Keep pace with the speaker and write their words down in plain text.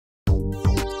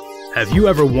Have you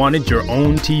ever wanted your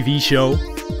own TV show?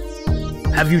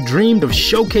 Have you dreamed of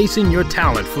showcasing your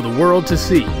talent for the world to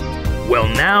see? Well,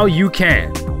 now you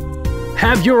can.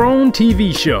 Have your own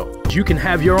TV show. You can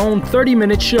have your own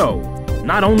 30-minute show.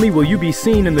 Not only will you be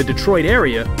seen in the Detroit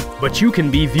area, but you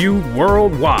can be viewed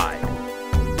worldwide.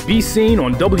 Be seen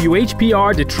on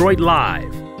WHPR Detroit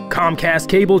Live, Comcast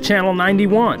Cable Channel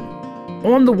 91,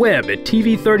 on the web at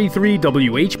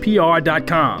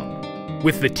TV33WHPR.com,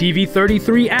 with the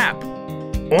TV33 app,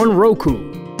 on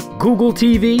Roku, Google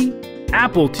TV,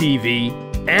 Apple TV,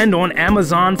 and on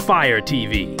Amazon Fire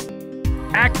TV.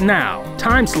 Act now.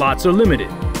 Time slots are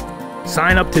limited.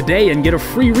 Sign up today and get a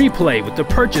free replay with the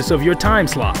purchase of your time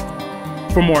slot.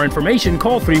 For more information,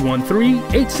 call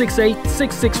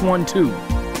 313-868-6612.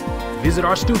 Visit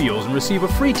our studios and receive a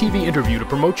free TV interview to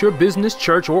promote your business,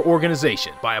 church, or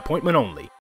organization by appointment only.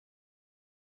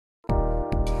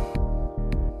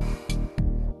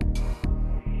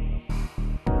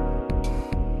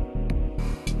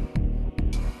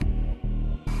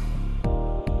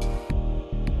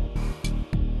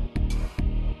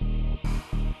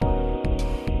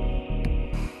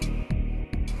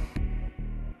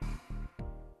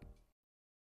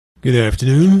 Good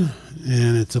afternoon,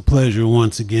 and it's a pleasure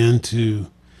once again to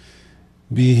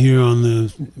be here on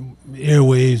the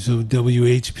airwaves of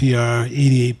WHPR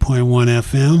 88.1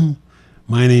 FM.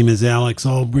 My name is Alex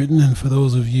Albritton, and for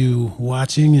those of you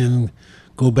watching and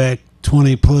go back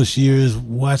 20 plus years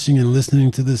watching and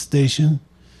listening to this station,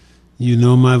 you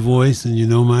know my voice and you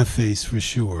know my face for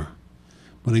sure.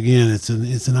 But again, it's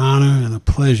an honor and a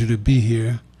pleasure to be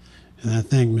here, and I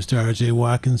thank Mr. R.J.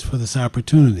 Watkins for this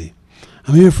opportunity.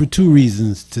 I'm here for two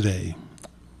reasons today.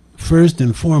 First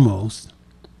and foremost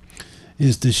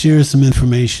is to share some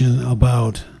information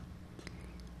about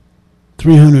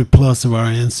 300 plus of our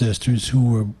ancestors who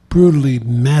were brutally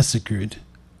massacred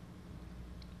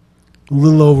a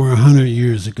little over 100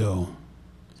 years ago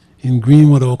in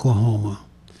Greenwood, Oklahoma,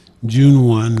 June 1,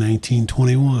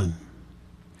 1921.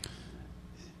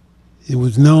 It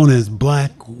was known as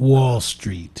Black Wall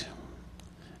Street.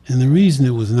 And the reason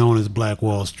it was known as Black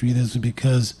Wall Street is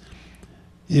because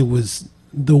it was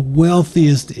the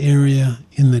wealthiest area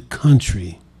in the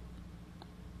country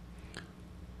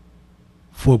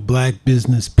for black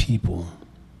business people.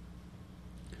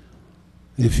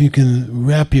 If you can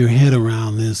wrap your head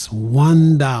around this,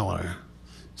 $1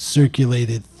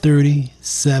 circulated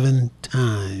 37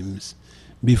 times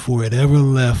before it ever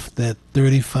left that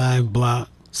 35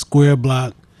 square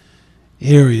block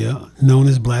area known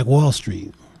as Black Wall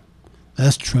Street.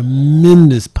 That's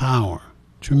tremendous power,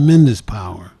 tremendous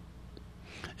power.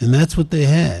 And that's what they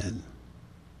had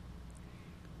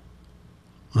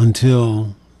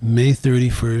until May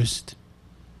 31st,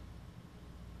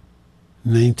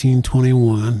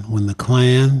 1921, when the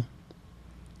Klan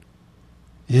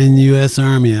and U.S.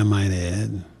 Army, I might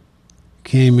add,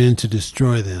 came in to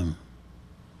destroy them.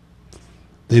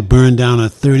 They burned down a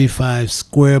 35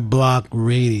 square block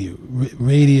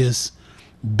radius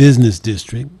business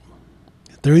district.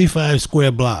 35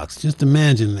 square blocks. Just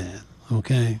imagine that,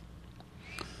 okay?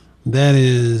 That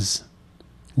is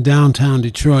downtown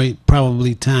Detroit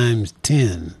probably times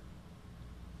 10.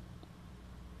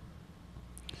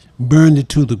 Burned it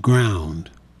to the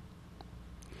ground.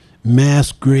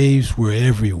 Mass graves were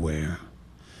everywhere.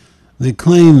 They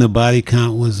claim the body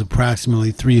count was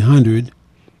approximately 300.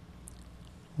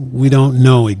 We don't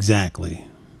know exactly.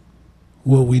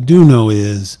 What we do know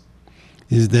is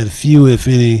that few, if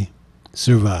any,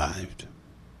 survived.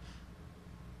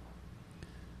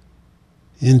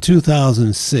 In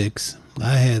 2006,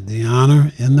 I had the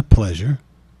honor and the pleasure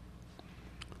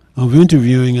of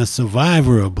interviewing a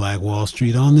survivor of Black Wall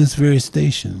Street on this very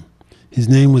station. His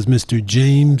name was Mr.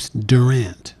 James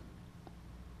Durant.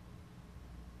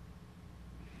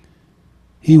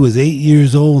 He was 8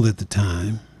 years old at the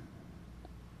time,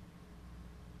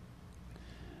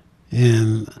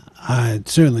 and I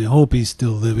certainly hope he's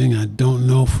still living. I don't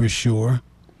know for sure.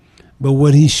 But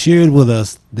what he shared with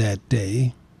us that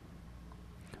day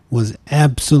was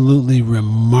absolutely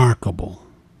remarkable.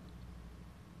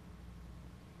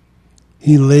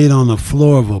 He laid on the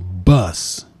floor of a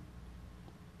bus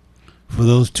for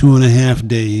those 2.5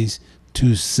 days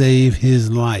to save his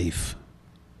life.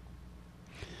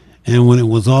 And when it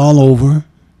was all over,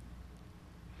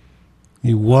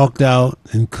 he walked out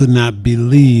and could not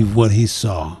believe what he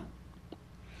saw.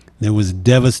 There was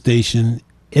devastation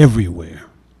everywhere.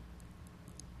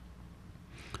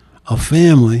 A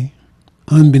family,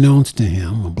 unbeknownst to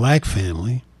him, a black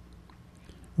family,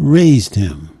 raised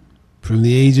him from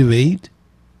the age of 8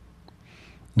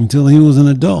 until he was an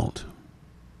adult.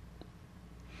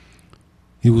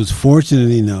 He was fortunate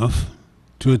enough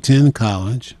to attend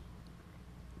college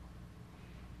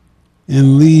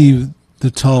and leave the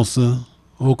Tulsa,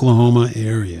 Oklahoma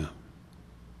area.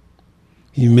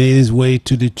 He made his way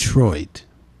to Detroit,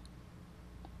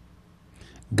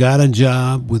 got a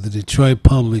job with the Detroit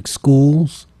Public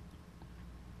Schools,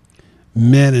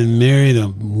 met and married a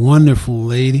wonderful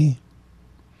lady,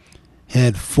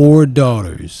 had 4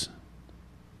 daughters,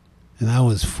 and I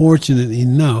was fortunate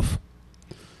enough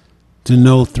to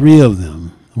know 3 of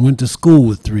them. I went to school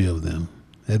with 3 of them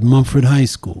at Mumford High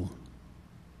School.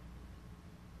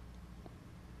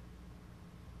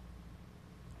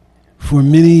 For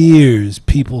many years,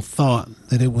 people thought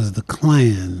that it was the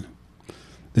Klan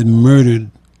that murdered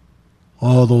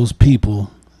all those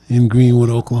people in Greenwood,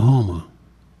 Oklahoma.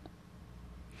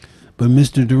 But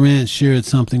Mr. Durant shared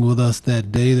something with us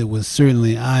that day that was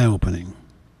certainly eye-opening.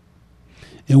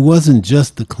 It wasn't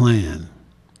just the Klan.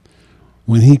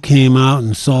 When he came out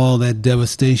and saw all that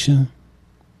devastation,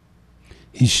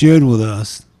 he shared with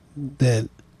us that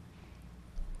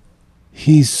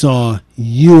he saw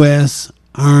U.S.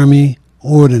 Army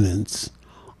ordnance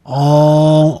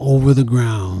all over the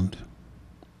ground,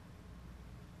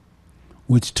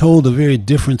 which told a very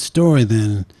different story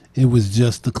than it was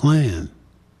just the Klan.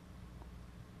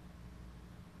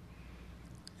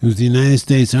 It was the United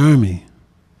States Army,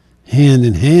 hand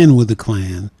in hand with the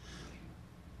Klan,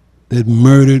 that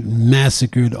murdered and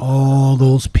massacred all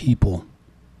those people.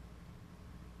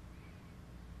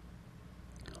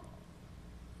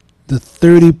 The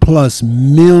 $30+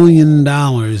 million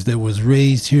that was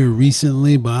raised here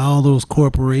recently by all those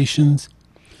corporations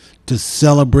to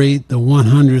celebrate the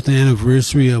 100th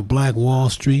anniversary of Black Wall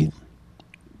Street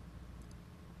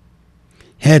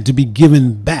had to be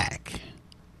given back.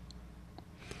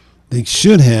 They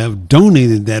should have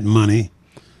donated that money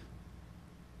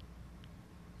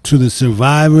to the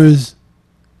survivors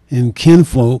and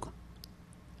kinfolk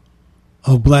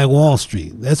of Black Wall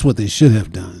Street. That's what they should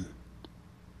have done.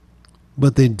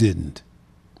 But they didn't.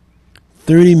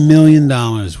 $30 million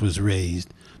was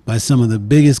raised by some of the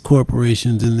biggest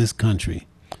corporations in this country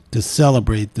to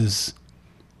celebrate this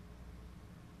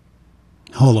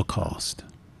Holocaust.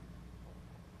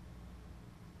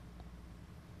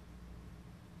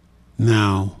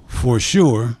 Now, for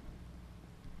sure,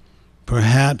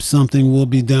 perhaps something will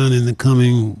be done in the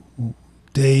coming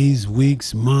days,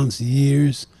 weeks, months,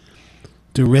 years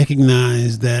to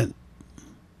recognize that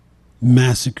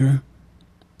massacre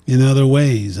in other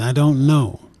ways. I don't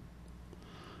know.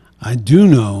 I do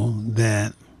know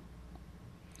that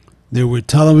there were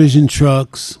television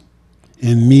trucks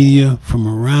and media from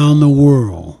around the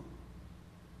world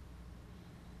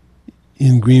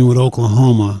in Greenwood,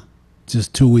 Oklahoma,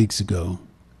 just 2 weeks ago.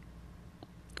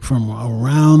 From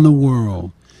around the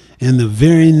world. And the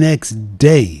very next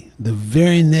day,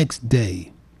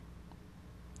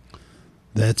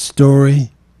 that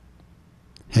story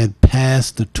had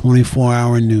passed the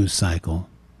 24-hour news cycle,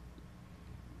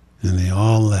 and they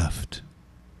all left.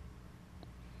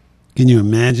 Can you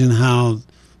imagine how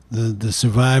the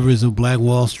survivors of Black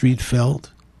Wall Street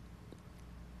felt?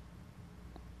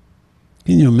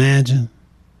 Can you imagine?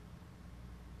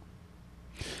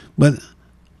 But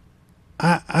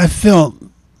I felt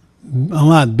a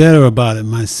lot better about it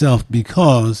myself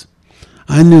because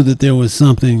I knew that there was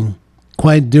something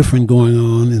quite different going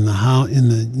on in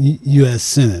the U.S.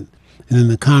 Senate and in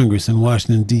the Congress in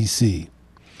Washington, D.C.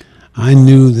 I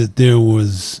knew that there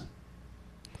was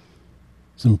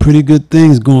some pretty good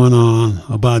things going on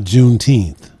about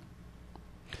Juneteenth.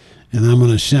 And I'm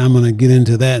going to get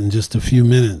into that in just a few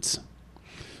minutes.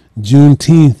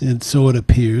 Juneteenth, and so it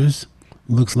appears,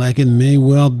 looks like it may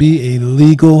well be a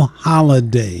legal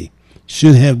holiday.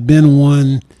 Should have been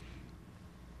one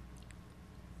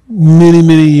many,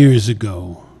 many years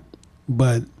ago.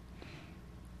 But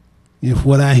if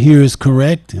what I hear is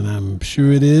correct, and I'm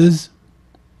sure it is,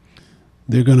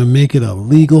 they're going to make it a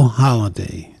legal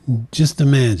holiday. Just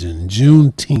imagine,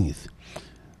 Juneteenth.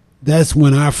 That's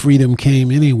when our freedom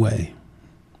came anyway,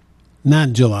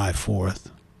 not July 4th.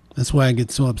 That's why I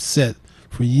get so upset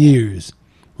for years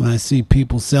when I see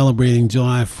people celebrating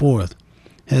July 4th.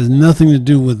 It has nothing to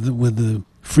do with the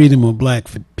freedom of black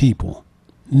people.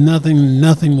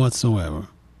 Nothing whatsoever.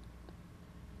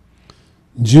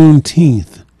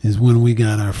 Juneteenth is when we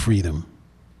got our freedom.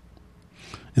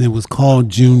 And it was called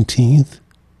Juneteenth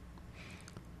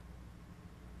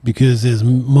because, as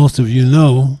most of you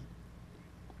know,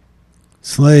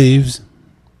 slaves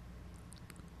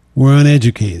were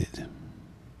uneducated.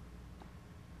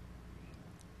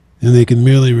 And they could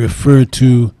merely refer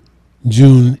to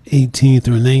June 18th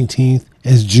or 19th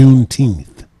as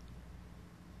Juneteenth.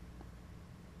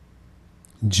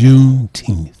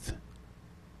 Juneteenth.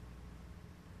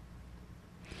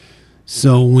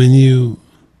 So when you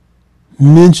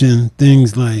mention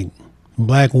things like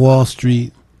Black Wall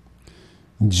Street,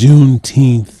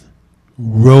 Juneteenth,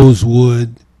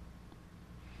 Rosewood,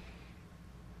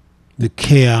 the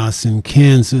chaos in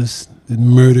Kansas that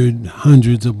murdered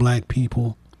hundreds of black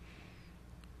people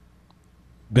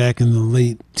back in the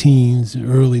late teens,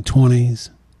 early 20s.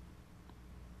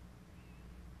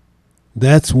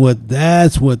 That's what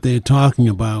they're talking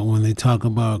about when they talk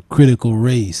about critical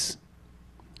race.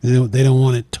 They don't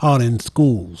want it taught in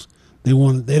schools. They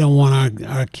don't want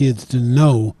our kids to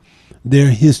know their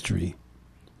history.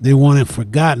 They want it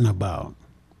forgotten about,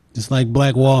 just like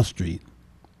Black Wall Street.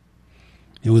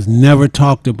 It was never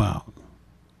talked about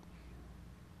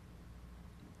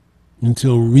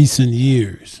until recent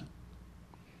years.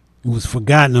 It was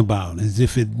forgotten about as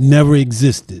if it never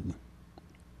existed.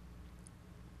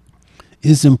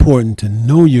 It's important to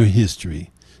know your history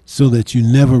so that you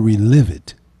never relive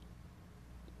it.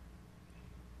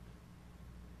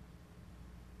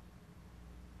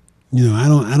 You know,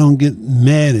 I don't get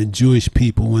mad at Jewish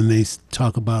people when they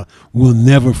talk about we'll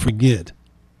never forget.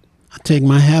 I take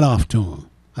my hat off to them.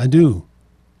 I do.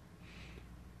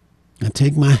 I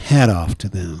take my hat off to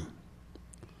them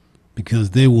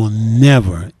because they will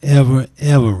never, ever,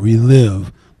 ever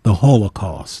relive the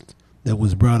Holocaust that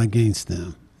was brought against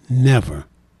them. Never,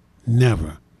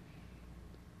 never.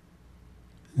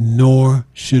 Nor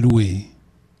should we.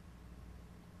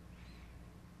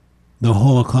 The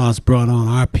Holocaust brought on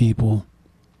our people,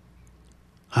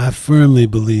 I firmly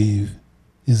believe,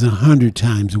 is 100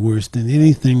 times worse than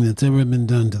anything that's ever been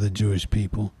done to the Jewish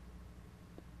people.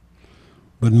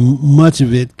 But much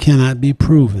of it cannot be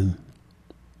proven.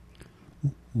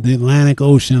 The Atlantic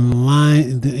Ocean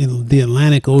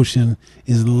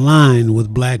is lined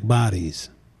with black bodies.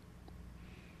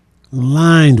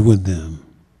 Lined with them.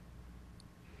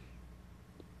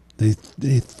 They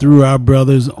threw our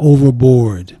brothers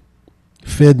overboard,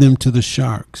 fed them to the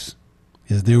sharks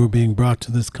as they were being brought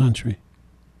to this country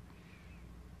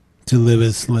to live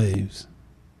as slaves.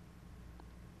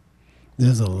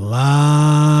 There's a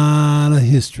lot of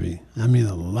history. I mean,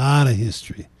 a lot of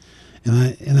history.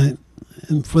 And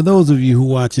for those of you who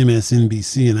watch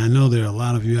MSNBC, and I know there are a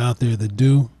lot of you out there that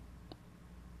do,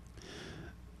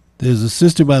 there's a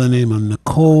sister by the name of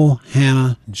Nicole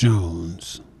Hannah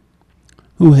Jones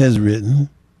who has written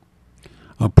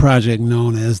a project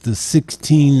known as the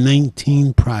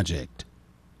 1619 Project.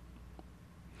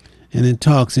 And it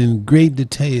talks in great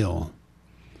detail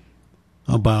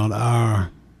about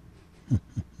our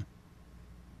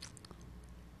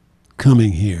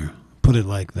coming here, put it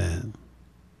like that.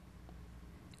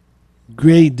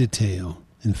 Great detail.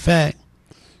 In fact,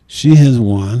 she has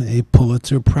won a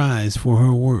Pulitzer Prize for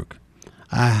her work.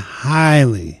 I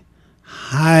highly,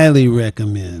 highly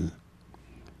recommend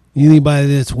anybody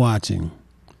that's watching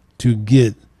to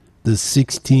get the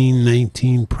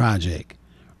 1619 Project,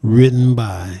 written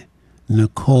by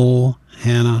Nicole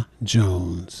Hannah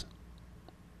Jones.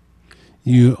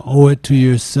 You owe it to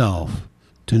yourself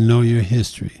to know your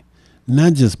history.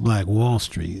 Not just Black Wall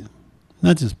Street.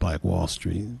 Not just Black Wall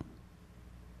Street.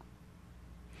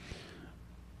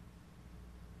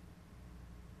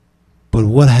 But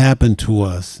what happened to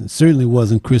us? It certainly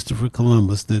wasn't Christopher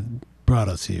Columbus that brought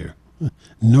us here,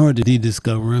 nor did he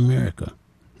discover America.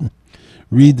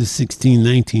 Read the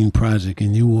 1619 Project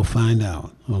and you will find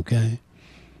out, okay?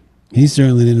 He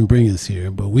certainly didn't bring us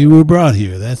here, but we were brought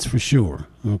here, that's for sure,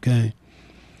 okay?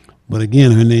 But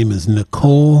again, her name is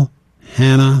Nicole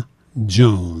Hannah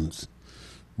Jones.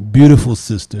 Beautiful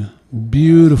sister,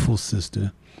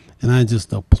 and I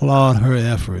just applaud her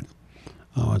effort.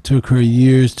 It took her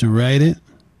years to write it.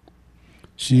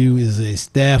 She is a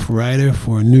staff writer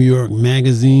for New York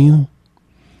Magazine,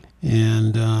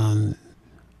 and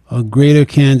a greater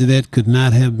candidate could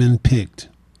not have been picked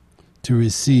to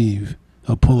receive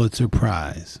a Pulitzer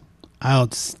Prize.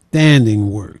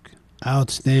 Outstanding work.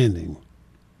 Outstanding.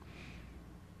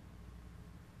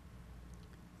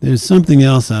 There's something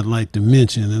else I'd like to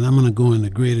mention, and I'm going to go into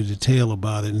greater detail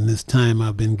about it in this time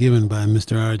I've been given by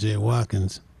Mr. R.J.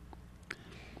 Watkins.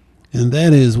 And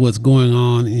that is what's going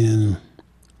on in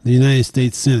the United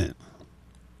States Senate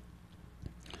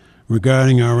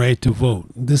regarding our right to vote.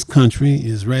 This country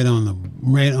is right on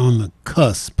the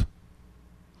cusp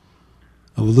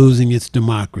of losing its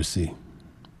democracy,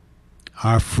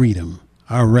 our freedom,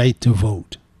 our right to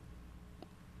vote.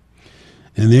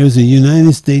 And there's a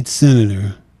United States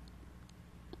Senator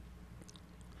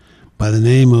by the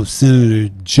name of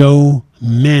Senator Joe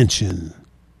Manchin,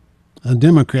 a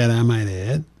Democrat, I might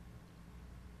add,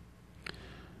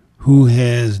 who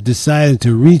has decided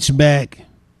to reach back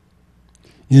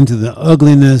into the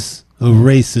ugliness of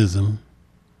racism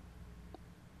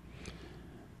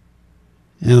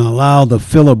and allow the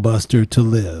filibuster to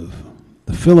live.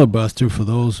 The filibuster, for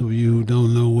those of you who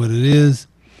don't know what it is,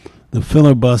 the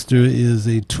filibuster is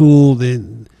a tool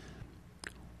that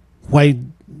white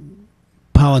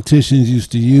politicians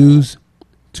used to use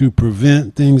to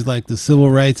prevent things like the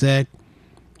Civil Rights Act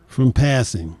from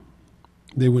passing.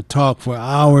 They would talk for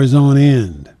hours on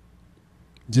end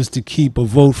just to keep a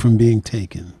vote from being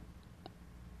taken.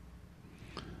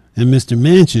 And Mr.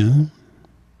 Manchin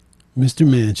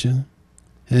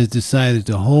has decided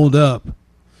to hold up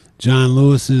John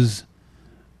Lewis's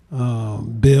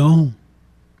bill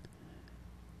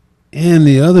and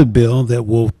the other bill that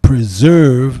will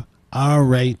preserve our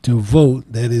right to vote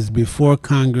that is before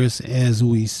Congress as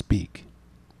we speak.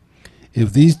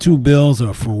 If these two bills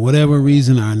are for whatever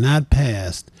reason are not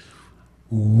passed,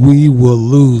 we will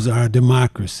lose our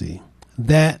democracy.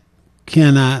 That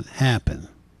cannot happen.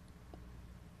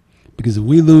 Because if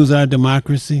we lose our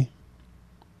democracy,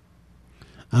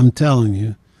 I'm telling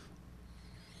you,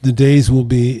 the days will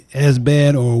be as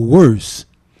bad or worse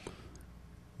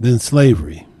than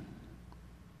slavery.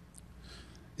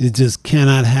 It just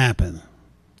cannot happen.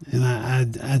 And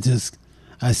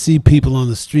I see people on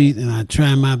the street and I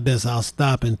try my best. I'll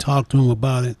stop and talk to them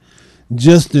about it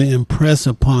just to impress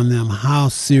upon them how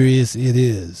serious it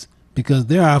is. Because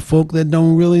there are folk that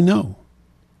don't really know.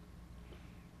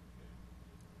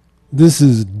 This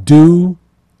is do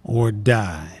or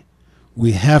die.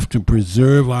 We have to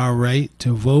preserve our right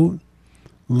to vote.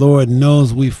 Lord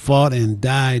knows we fought and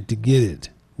died to get it.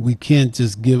 We can't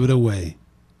just give it away.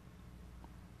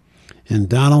 And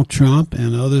Donald Trump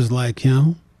and others like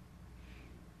him,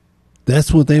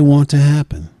 that's what they want to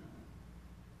happen.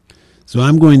 So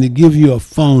I'm going to give you a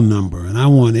phone number, and I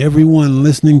want everyone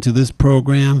listening to this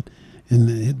program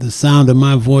and the sound of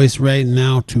my voice right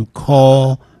now to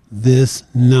call this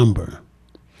number.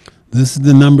 This is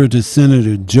the number to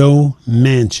Senator Joe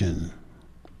Manchin.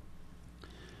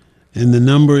 And the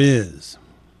number is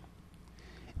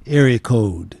area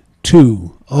code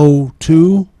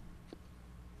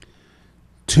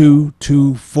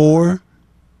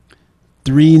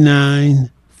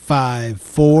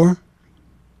 202-224-3954.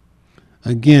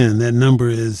 Again, that number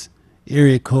is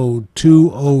area code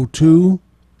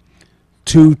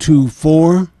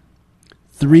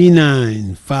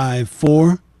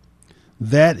 202-224-3954.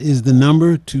 That is the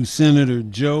number to Senator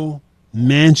Joe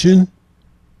Manchin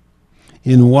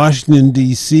in Washington,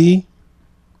 D.C.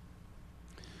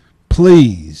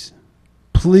 Please,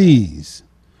 please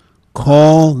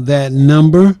call that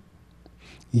number.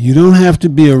 You don't have to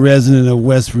be a resident of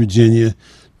West Virginia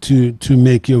to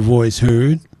make your voice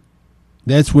heard.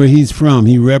 That's where he's from.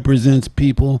 He represents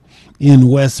people in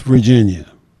West Virginia.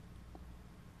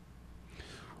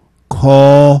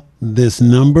 Call this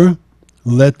number.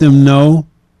 Let them know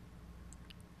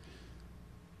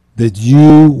that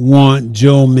you want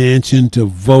Joe Manchin to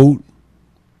vote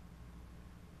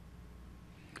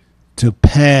to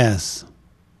pass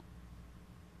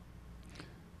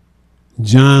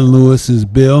John Lewis's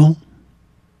bill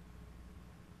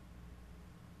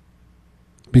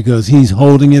because he's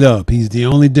holding it up. He's the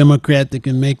only Democrat that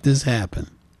can make this happen.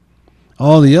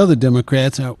 All the other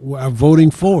Democrats are voting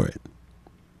for it.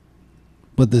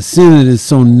 But the Senate is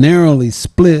so narrowly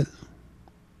split,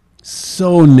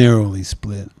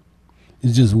 It's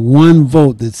just one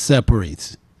vote that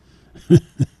separates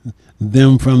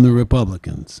them from the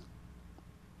Republicans.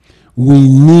 We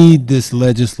need this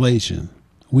legislation.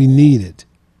 We need it.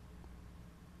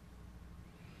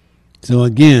 So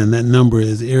again, that number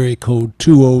is area code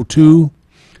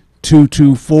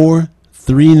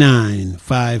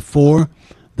 202-224-3954.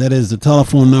 That is the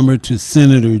telephone number to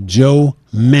Senator Joe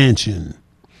Manchin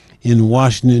in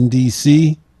Washington,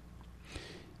 D.C.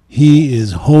 He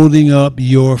is holding up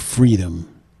your freedom.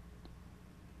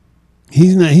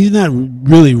 He's not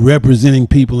really representing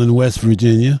people in West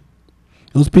Virginia.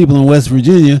 Those people in West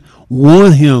Virginia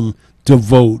want him to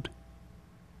vote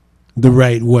the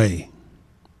right way.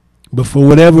 But for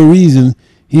whatever reason,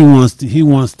 he wants to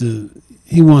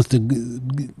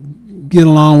get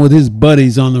along with his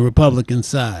buddies on the Republican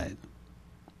side.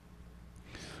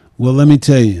 Well, let me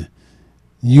tell you,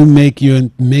 you make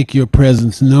your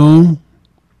presence known.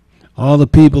 All the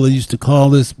people that used to call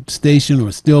this station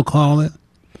or still call it,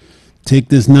 take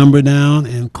this number down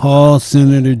and call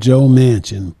Senator Joe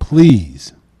Manchin,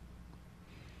 please.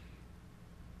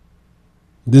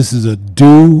 This is a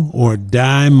do or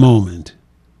die moment.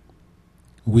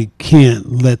 We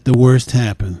can't let the worst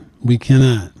happen. We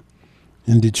cannot.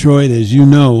 In Detroit, as you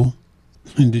know,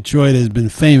 And Detroit has been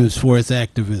famous for its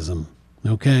activism,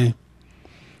 okay?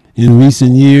 In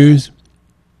recent years,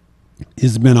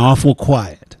 it's been awful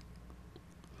quiet.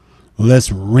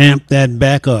 Let's ramp that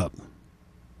back up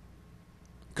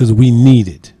because we need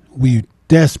it. We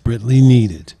desperately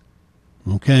need it,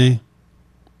 okay?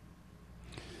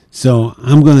 So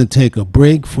I'm going to take a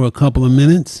break for a couple of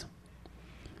minutes.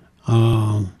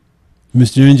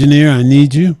 Mr. Engineer, I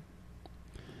need you.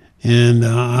 And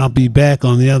I'll be back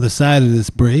on the other side of this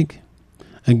break.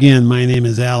 Again, my name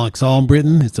is Alex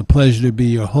Albritton. It's a pleasure to be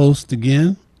your host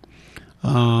again.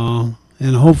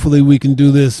 And hopefully we can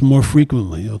do this more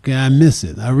frequently, okay? I miss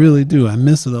it. I really do. I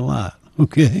miss it a lot,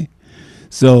 okay?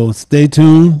 So stay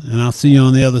tuned, and I'll see you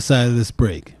on the other side of this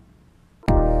break.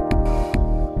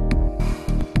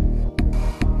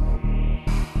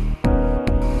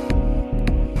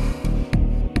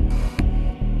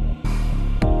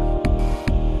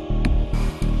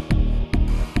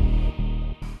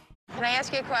 Can I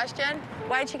ask you a question?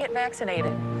 Why'd you get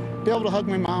vaccinated? Be able to hug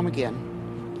my mom again.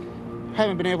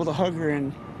 Haven't been able to hug her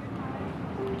in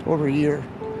over a year.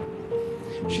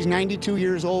 She's 92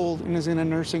 years old and is in a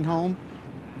nursing home.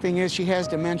 Thing is, she has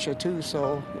dementia too,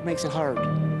 so it makes it hard.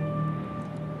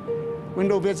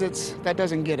 Window visits, that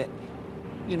doesn't get it.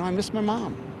 You know, I miss my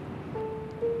mom.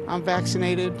 I'm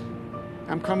vaccinated.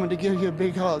 I'm coming to give you a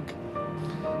big hug.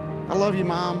 I love you,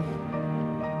 Mom.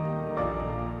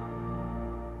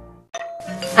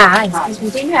 Hi, excuse me,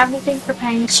 do you have anything for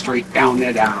pain? Straight down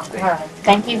that aisle. All right,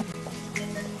 thank you.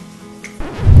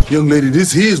 Young lady,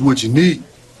 this here's what you need.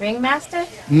 Ringmaster?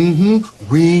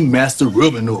 Ringmaster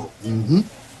rubbing oil.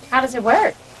 How does it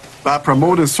work? By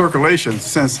promoting circulation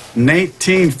since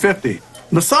 1950.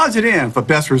 Massage it in for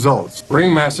best results.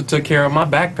 Ringmaster took care of my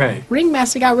back pain.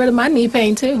 Ringmaster got rid of my knee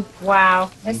pain, too.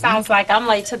 Wow, it sounds like I'm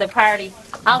late to the party.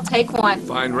 I'll take one.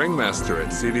 Find Ringmaster at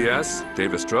CVS,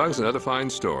 Davis Drugs, and other fine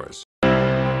stores.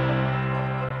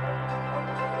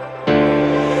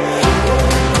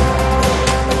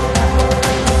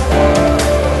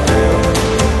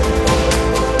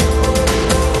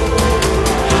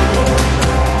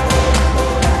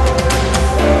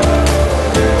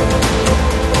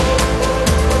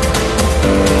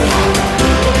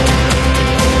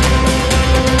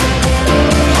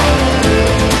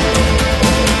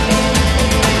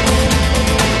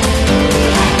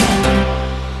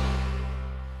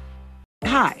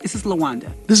 Hi, this is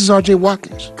LaWanda. This is R.J.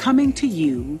 Watkins. Coming to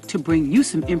you to bring you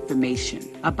some information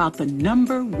about the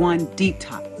 #1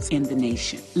 detox in the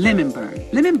nation, Lemon Burn.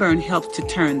 Lemon Burn helps to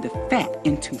turn the fat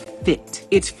into fit.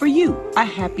 It's for you, a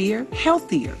happier,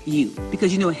 healthier you.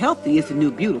 Because you know healthy is the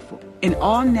new beautiful. An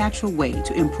all-natural way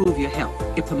to improve your health.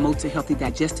 It promotes a healthy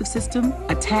digestive system,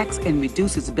 attacks and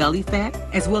reduces belly fat,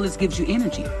 as well as gives you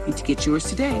energy. And to get yours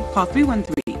today, call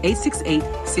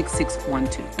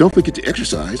 313-868-6612. Don't forget to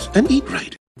exercise and eat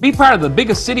right. Be part of the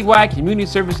biggest citywide community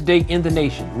service day in the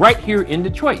nation, right here in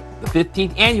Detroit. The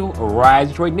 15th annual Arise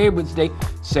Detroit Neighborhoods Day,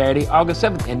 Saturday, August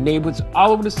 7th, and neighborhoods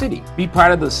all over the city. Be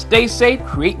part of the Stay Safe,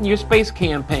 Creating Your Space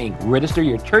campaign. Register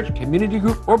your church, community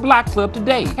group, or block club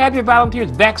today. Have your volunteers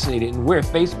vaccinated and wear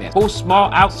face masks. Host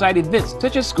small outside events,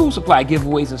 such as school supply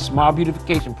giveaways and small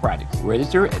beautification projects.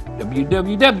 Register at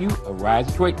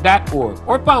www.arisedetroit.org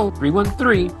or phone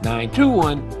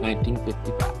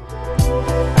 313-921-1955.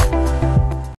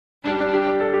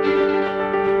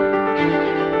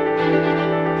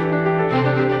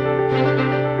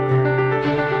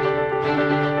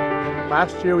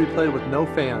 Last year we played with no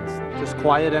fans, just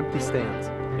quiet, empty stands.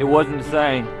 It wasn't the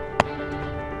same.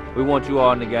 We want you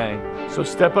all in the game. So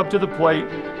step up to the plate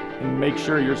and make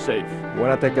sure you're safe.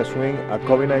 Want to take a swing at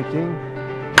COVID-19?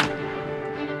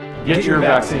 Get your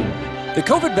vaccine. The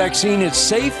COVID vaccine is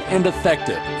safe and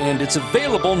effective, and it's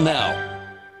available now.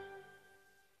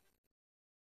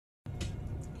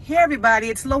 Hey everybody,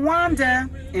 it's LaWanda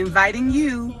inviting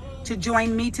you to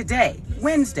join me today,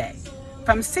 Wednesday,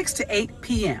 from 6 to 8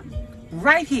 p.m.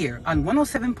 right here on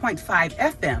 107.5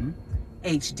 FM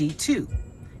HD2.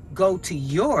 Go to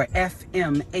your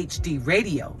FM HD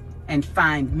radio and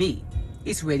find me.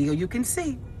 It's radio you can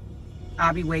see.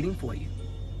 I'll be waiting for you.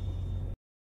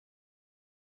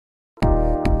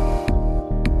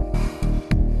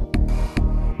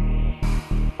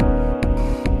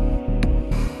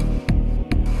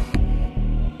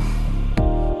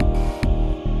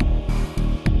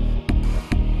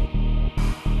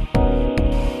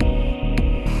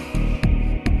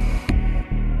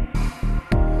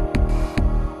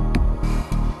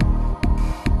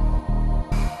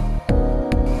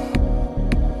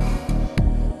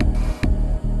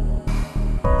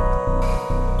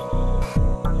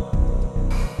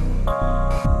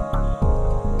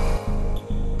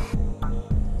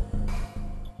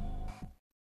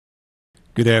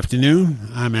 Good afternoon.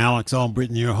 I'm Alex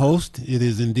Albritton, your host. It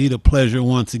is indeed a pleasure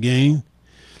once again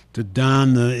to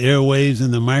don the airwaves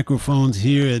and the microphones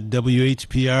here at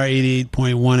WHPR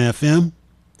 88.1 FM.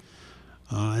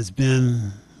 It's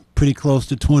been pretty close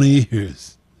to 20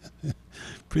 years.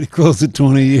 Pretty close to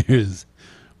 20 years.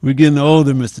 We're getting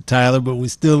older, Mr. Tyler, but we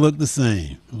still look the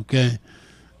same, okay?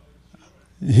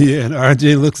 Yeah, and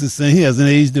RJ looks the same. He hasn't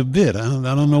aged a bit. I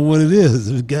don't know what it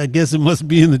is. I guess it must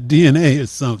be in the DNA or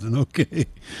something, okay?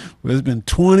 But it's been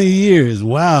 20 years.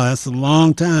 Wow, that's a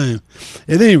long time.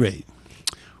 At any rate,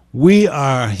 we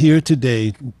are here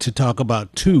today to talk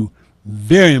about two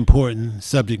very important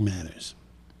subject matters.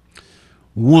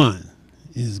 One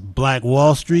is Black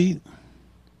Wall Street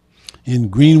in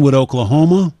Greenwood,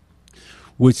 Oklahoma,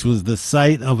 which was the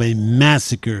site of a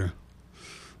massacre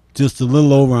just a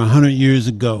little over 100 years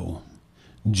ago,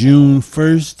 June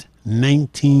 1st,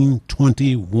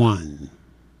 1921.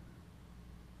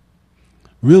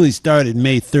 Really started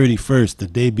May 31st, the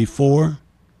day before.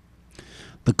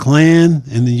 The Klan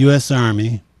and the U.S.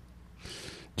 Army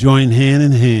joined hand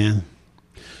in hand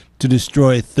to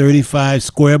destroy 35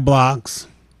 square blocks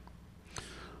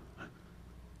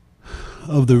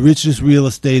of the richest real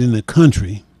estate in the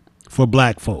country for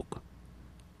black folk.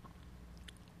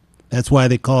 That's why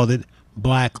they called it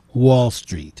Black Wall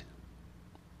Street.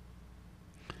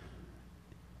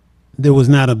 There was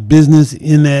not a business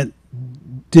in that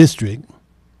district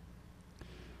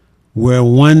where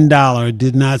 $1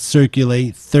 did not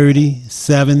circulate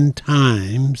 37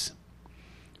 times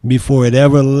before it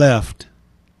ever left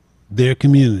their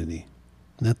community.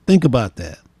 Now think about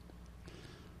that.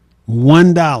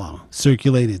 $1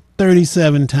 circulated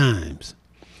 37 times.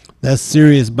 That's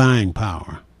serious buying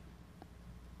power.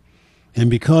 And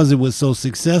because it was so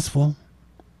successful,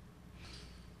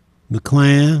 the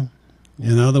Klan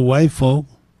and other white folk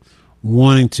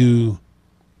wanting to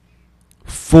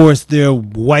force their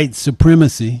white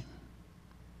supremacy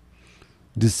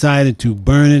decided to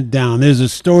burn it down. There's a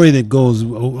story that goes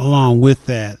along with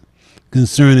that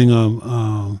concerning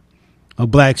a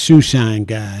black shoe shine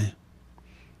guy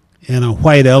and a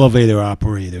white elevator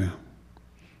operator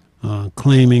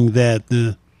claiming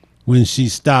that when she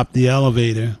stopped the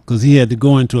elevator, because he had to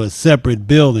go into a separate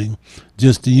building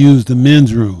just to use the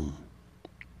men's room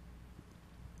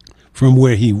from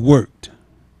where he worked.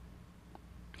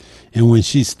 And when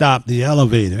she stopped the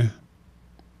elevator,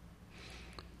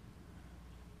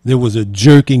 there was a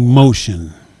jerking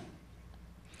motion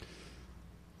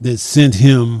that sent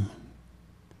him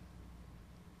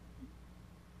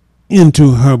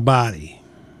into her body.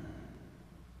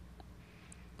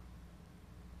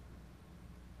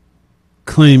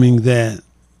 Claiming that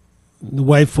the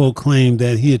white folk claimed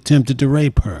that he attempted to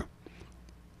rape her.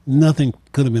 Nothing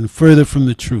could have been further from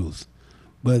the truth.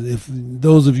 But if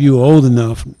those of you are old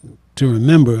enough to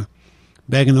remember,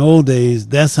 back in the old days,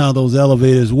 that's how those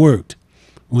elevators worked.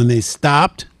 When they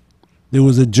stopped, there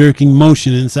was a jerking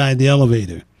motion inside the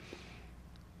elevator.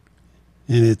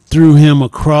 And it threw him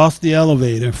across the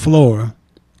elevator floor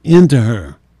into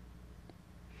her.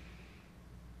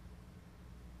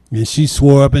 And she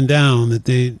swore up and down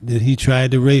that he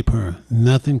tried to rape her.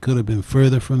 Nothing could have been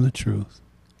further from the truth.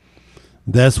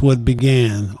 That's what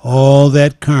began all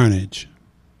that carnage.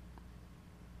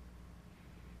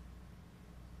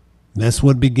 That's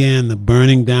what began the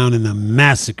burning down and the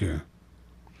massacre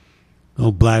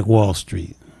of Black Wall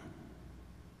Street.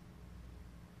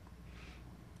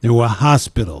 There were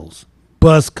hospitals,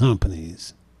 bus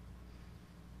companies,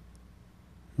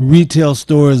 retail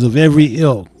stores of every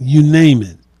ilk, you name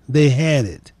it. They had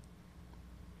it.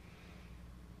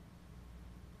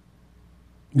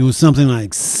 It was something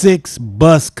like 6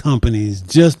 bus companies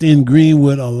just in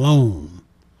Greenwood alone.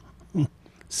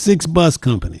 6 bus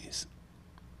companies.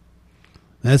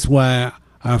 That's why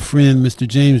our friend Mr.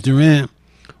 James Durant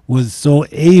was so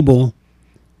able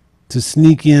to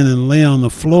sneak in and lay on the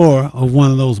floor of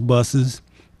one of those buses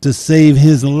to save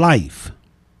his life.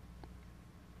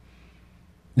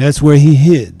 That's where he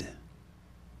hid.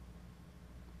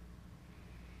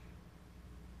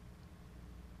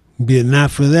 Be it not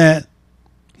for that,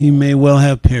 he may well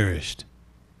have perished.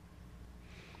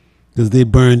 Because they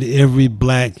burned every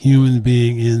black human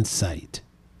being in sight.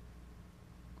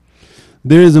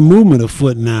 There is a movement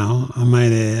afoot now, I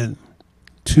might add,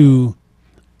 to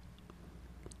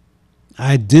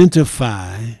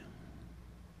identify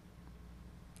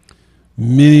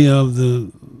many of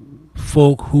the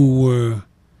folk who were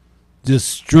just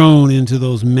strewn into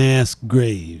those mass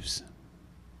graves.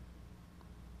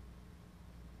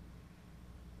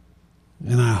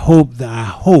 And I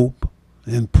hope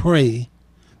and pray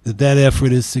that that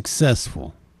effort is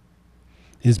successful.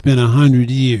 It's been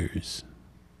 100 years.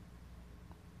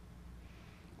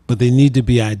 but they need to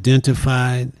be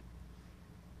identified.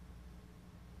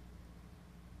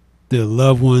 Their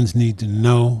loved ones need to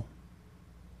know.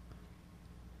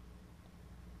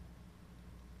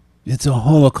 It's a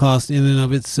Holocaust in and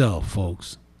of itself,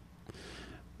 folks.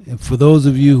 And for those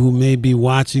of you who may be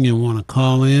watching and want to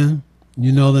call in,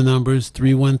 you know the numbers,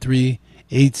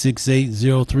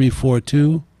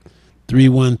 313-868-0342,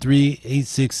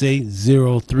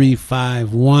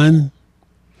 313-868-0351,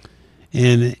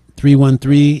 and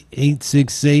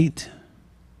 313-868,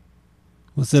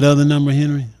 what's that other number,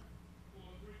 Henry?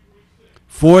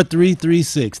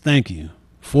 4336. Thank you.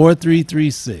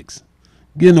 4336.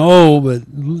 Getting old,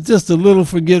 but just a little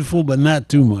forgetful, but not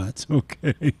too much.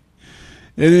 Okay. At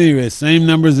any rate, same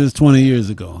numbers as 20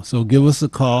 years ago. So give us a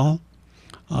call.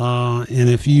 And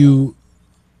if you,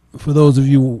 for those of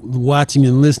you watching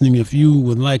and listening, if you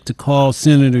would like to call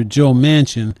Senator Joe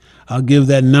Manchin, I'll give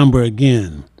that number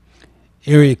again.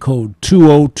 Area code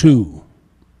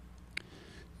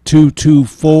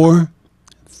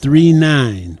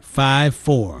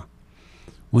 202-224-3954.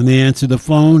 When they answer the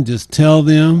phone, just tell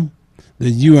them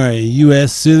that you are a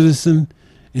U.S. citizen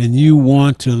and you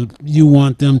want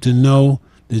them to know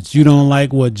that you don't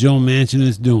like what Joe Manchin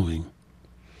is doing.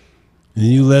 And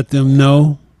you let them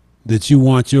know that you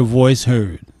want your voice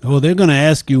heard. Oh, they're going to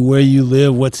ask you where you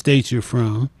live, what state you're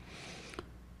from.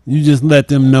 You just let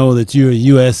them know that you're a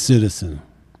U.S. citizen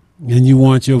and you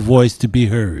want your voice to be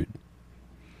heard.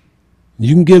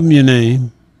 You can give them your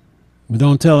name, but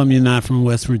don't tell them you're not from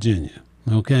West Virginia,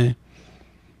 okay?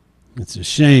 It's a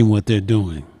shame what they're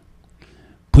doing.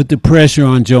 Put the pressure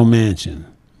on Joe Manchin.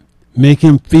 Make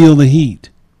him feel the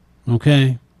heat,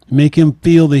 okay? Make him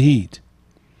feel the heat.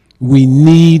 We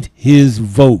need his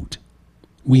vote.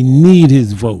 We need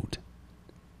his vote.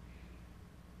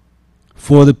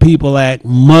 For the People Act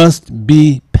must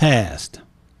be passed.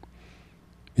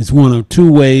 It's one of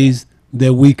two ways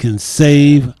that we can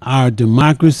save our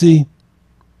democracy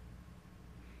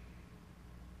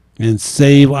and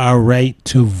save our right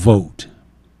to vote.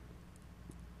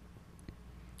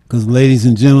 Because, ladies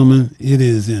and gentlemen, it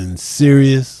is in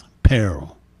serious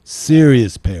peril.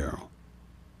 Serious peril.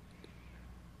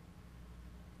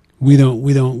 We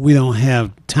don't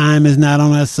have, time is not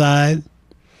on our side.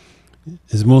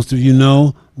 As most of you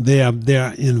know, they are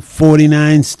in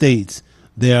 49 states.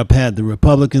 The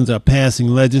Republicans are passing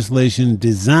legislation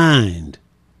designed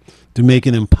to make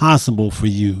it impossible for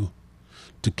you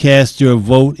to cast your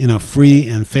vote in a free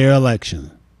and fair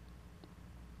election.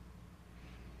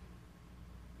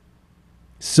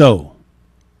 So,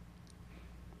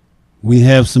 we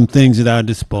have some things at our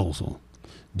disposal.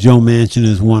 Joe Manchin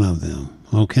is one of them,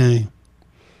 okay?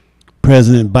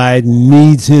 President Biden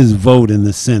needs his vote in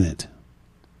the Senate.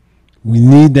 We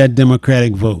need that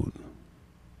Democratic vote.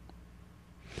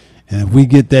 And if we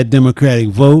get that Democratic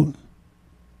vote,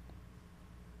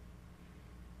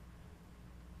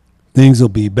 things will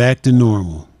be back to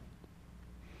normal.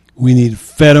 We need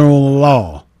federal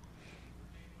law.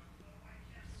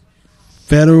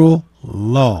 Federal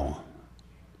law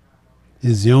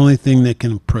is the only thing that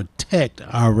can protect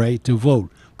our right to vote.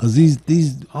 Because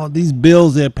all these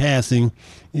bills they're passing,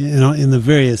 in the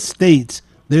various states,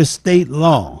 they're state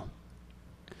law.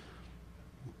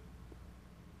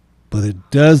 But it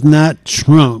does not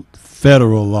trump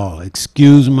federal law.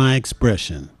 Excuse my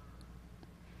expression.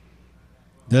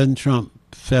 Doesn't trump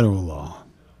federal law.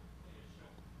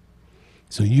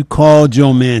 So you call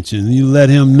Joe Manchin, you let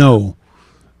him know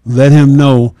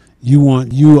you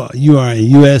are a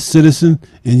U.S. citizen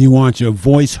and you want your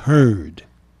voice heard.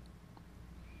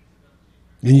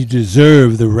 And you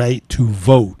deserve the right to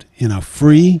vote in a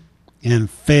free and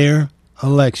fair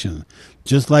election.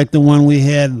 Just like the one we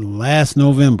had last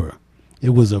November.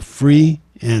 It was a free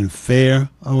and fair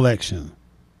election.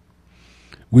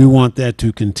 We want that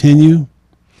to continue,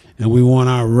 and we want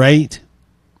our right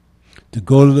to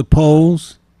go to the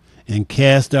polls and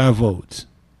cast our votes.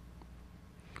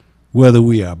 Whether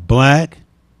we are black,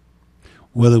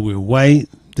 whether we're white,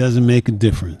 doesn't make a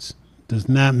difference. Does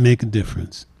not make a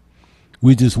difference.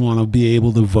 We just want to be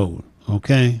able to vote,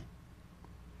 okay?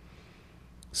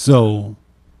 So,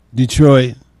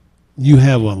 Detroit, you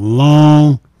have a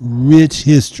long, rich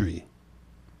history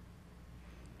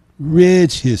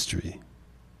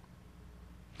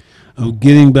of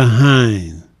getting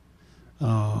behind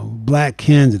black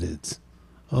candidates,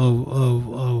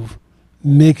 of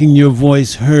making your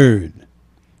voice heard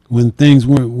when things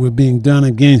were being done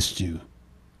against you.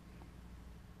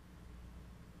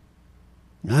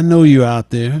 I know you're out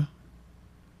there.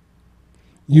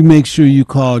 You make sure you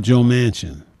call Joe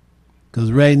Manchin.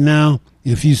 Because right now,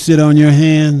 if you sit on your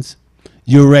hands,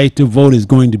 your right to vote is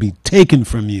going to be taken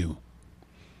from you.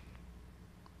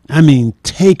 I mean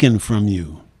taken from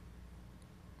you.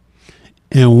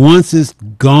 And once it's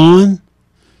gone,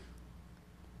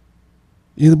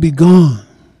 it'll be gone.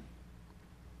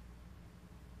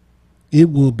 It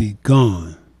will be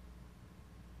gone.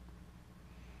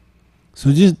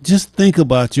 So just think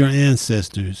about your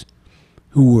ancestors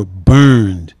who were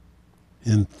burned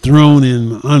and thrown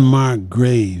in unmarked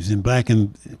graves in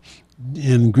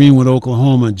Greenwood,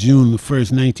 Oklahoma, June the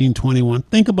 1st, 1921.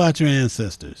 Think about your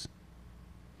ancestors.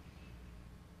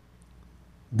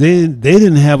 They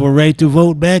didn't have a right to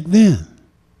vote back then.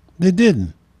 They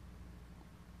didn't.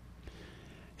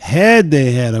 Had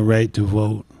they had a right to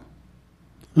vote,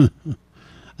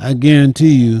 I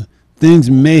guarantee you things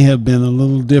may have been a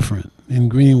little different in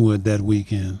Greenwood that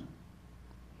weekend.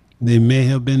 They may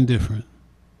have been different.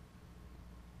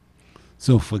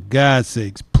 So for God's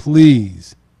sakes,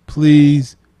 please,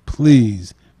 please,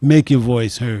 please make your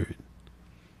voice heard.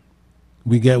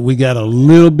 We got a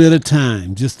little bit of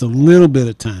time, just a little bit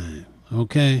of time,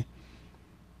 okay?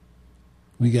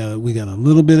 We got a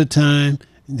little bit of time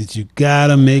that you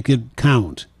gotta make it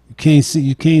count.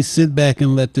 You can't sit back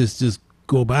and let this just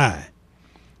go by,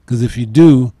 because if you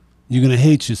do, you're gonna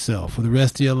hate yourself for the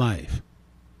rest of your life.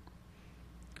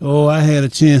 Oh, I had a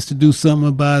chance to do something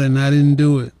about it and I didn't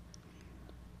do it.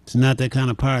 It's not that kind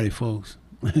of party, folks.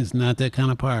 It's not that kind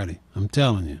of party. I'm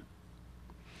telling you.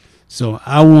 So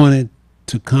I wanted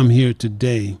to come here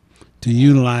today to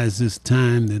utilize this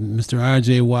time that Mr.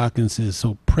 R.J. Watkins has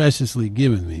so preciously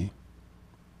given me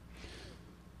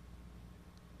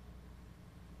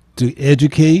to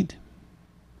educate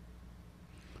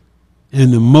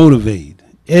and to motivate.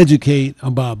 Educate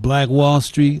about Black Wall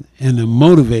Street and to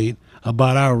motivate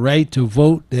about our right to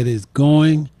vote that is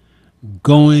going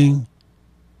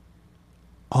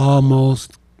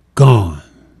almost gone.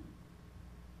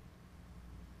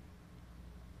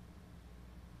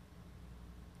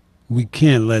 We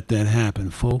can't let that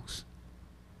happen, folks.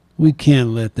 We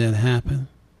can't let that happen.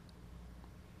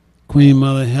 Queen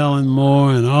Mother Helen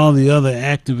Moore and all the other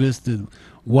activists that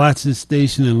watch this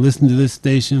station and listen to this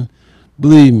station,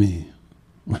 believe me,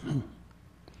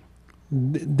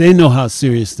 they know how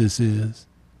serious this is.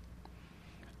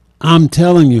 I'm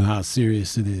telling you how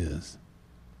serious it is.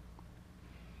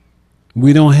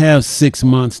 We don't have 6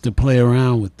 months to play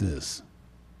around with this.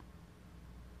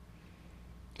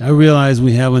 I realize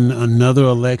we have another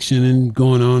election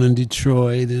going on in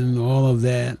Detroit and all of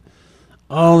that.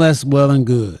 All that's well and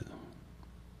good.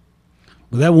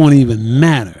 But that won't even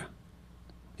matter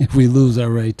if we lose our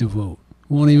right to vote.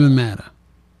 It won't even matter.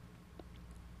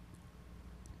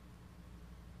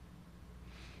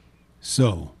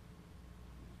 So,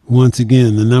 once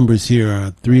again, the numbers here are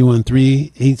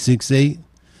 313-868-0342,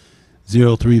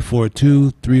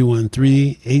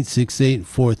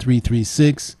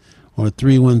 313-868-4336, or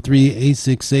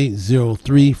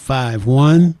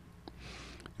 313-868-0351.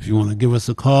 If you want to give us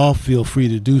a call, feel free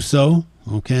to do so,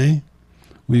 okay?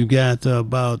 We've got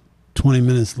about 20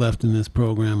 minutes left in this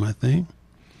program, I think.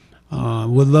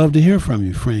 Would love to hear from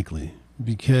you, frankly,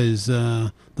 because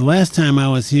the last time I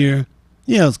was here,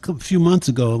 it was a few months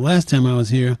ago, last time I was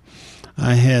here,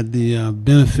 I had the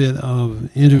benefit of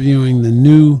interviewing the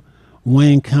new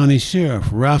Wayne County Sheriff,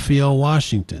 Raphael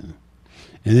Washington,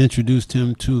 and introduced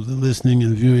him to the listening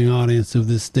and viewing audience of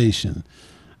this station.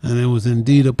 And it was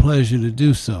indeed a pleasure to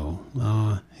do so.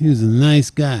 He was a nice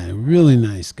guy, really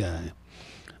nice guy.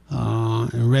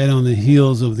 And right on the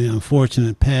heels of the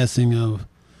unfortunate passing of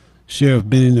Sheriff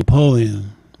Benny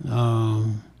Napoleon,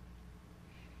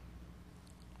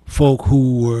 folk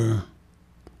who were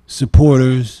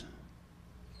supporters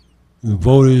and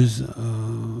voters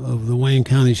of the Wayne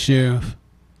County Sheriff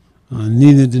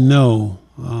needed to know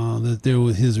that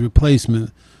his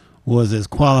replacement was as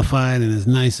qualified and as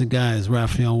nice a guy as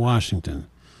Raphael Washington.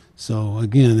 So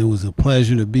again, it was a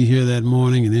pleasure to be here that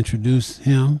morning and introduce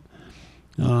him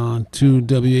to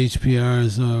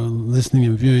WHPR's listening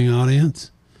and viewing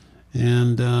audience.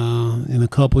 And in a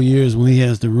couple years, when he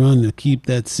has to run to keep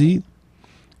that seat,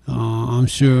 I'm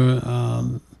sure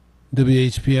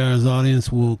WHPR's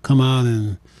audience will come out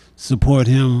and support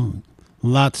him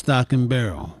lock, stock, and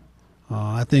barrel.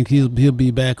 I think he'll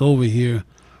be back over here.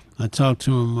 I talked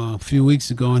to him a few weeks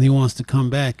ago, and he wants to come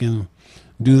back and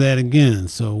do that again.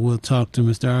 So we'll talk to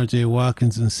Mr. R.J.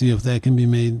 Watkins and see if that can be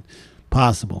made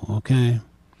possible, okay?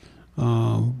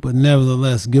 But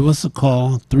nevertheless, give us a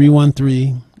call,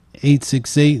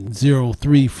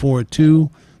 313-868-0342,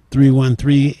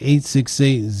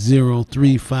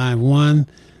 313-868-0351,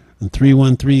 and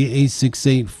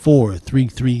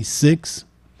 313-868-4336.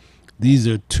 These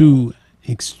are two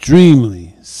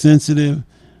extremely sensitive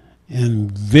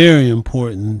and very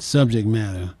important subject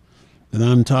matter that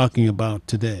I'm talking about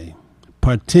today,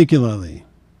 particularly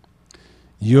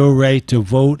your right to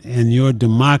vote and your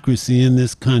democracy in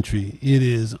this country. It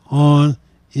is on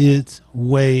its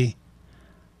way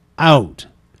out.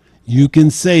 You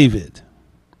can save it,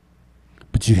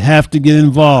 but you have to get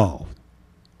involved.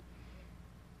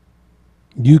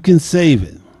 You can save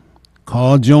it.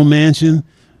 Call Joe Manchin,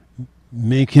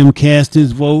 make him cast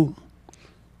his vote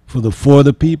for the For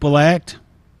the People Act.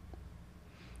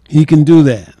 He can do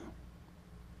that.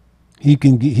 He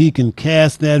can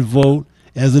cast that vote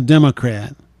as a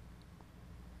Democrat,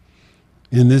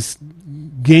 and this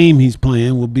game he's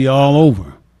playing will be all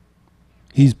over.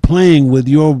 He's playing with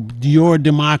your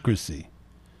democracy,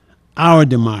 our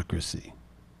democracy.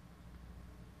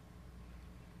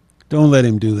 Don't let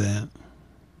him do that.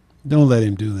 Don't let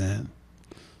him do that.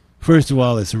 First of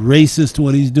all, it's racist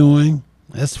what he's doing.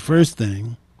 That's the first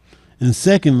thing. And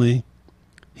secondly,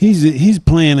 he's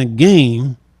playing a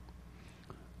game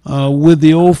with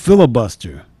the old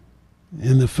filibuster.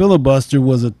 And the filibuster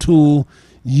was a tool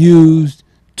used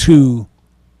to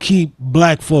keep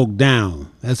black folk down.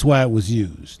 That's why it was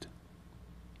used.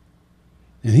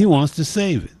 And he wants to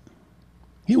save it.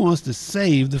 He wants to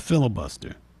save the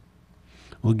filibuster.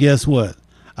 Well, guess what?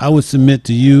 I would submit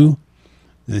to you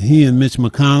that he and Mitch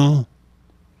McConnell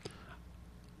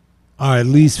are at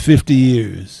least 50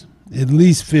 years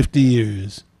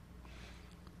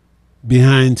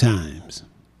behind times.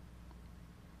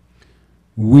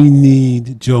 We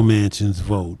need Joe Manchin's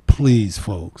vote. Please,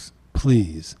 folks,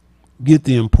 please get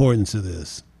the importance of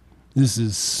this. This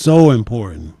is so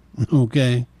important,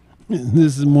 okay?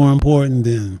 This is more important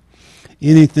than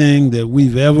anything that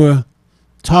we've ever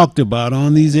talked about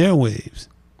on these airwaves.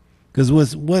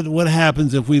 Because what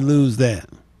happens if we lose that?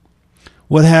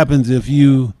 What happens if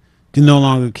you can no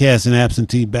longer cast an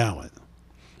absentee ballot,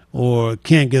 or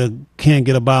can't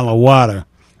get a bottle of water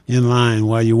in line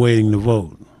while you're waiting to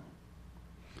vote,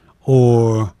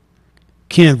 or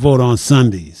can't vote on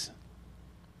Sundays?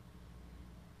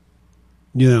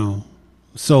 You know,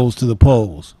 souls to the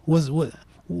polls.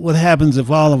 What happens if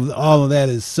all of that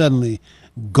is suddenly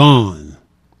gone?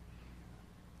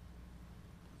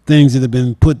 Things that have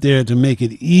been put there to make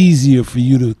it easier for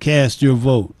you to cast your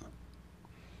vote.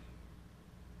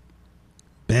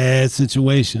 Bad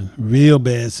situation, real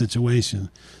bad situation.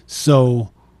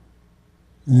 So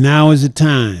now is the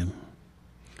time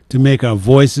to make our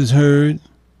voices heard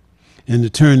and to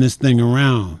turn this thing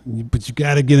around. But you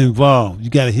got to get involved. You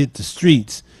got to hit the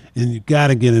streets, and you got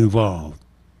to get involved.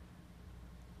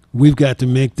 We've got to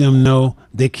make them know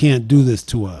they can't do this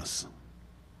to us.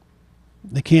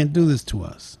 They can't do this to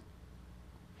us.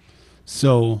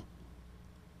 So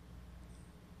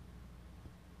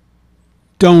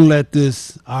don't let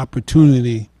this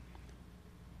opportunity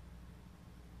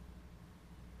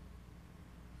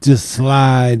just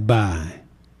slide by.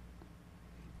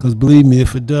 Because believe me,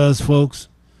 if it does, folks,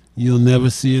 you'll never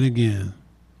see it again.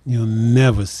 You'll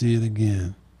never see it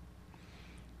again.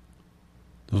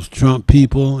 Those Trump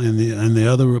people and the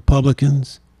other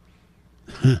Republicans,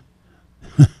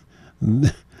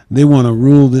 they want to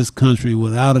rule this country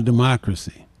without a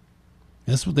democracy.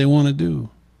 That's what they want to do.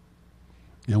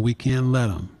 And we can't let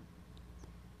them.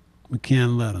 We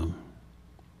can't let them.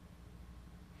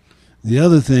 The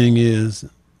other thing is,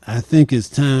 I think it's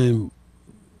time,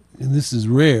 and this is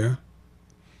rare,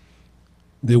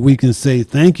 that we can say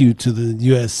thank you to the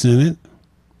U.S. Senate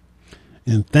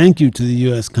and thank you to the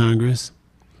U.S. Congress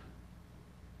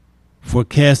for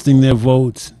casting their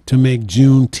votes to make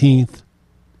Juneteenth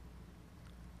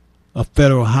a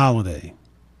federal holiday.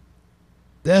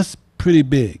 That's pretty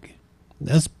big.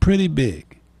 That's pretty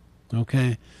big.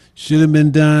 Okay? Should have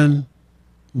been done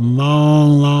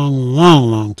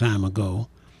long time ago.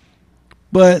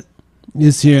 But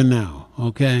it's here now.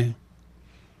 Okay?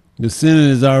 The Senate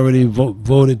has already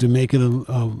voted to make it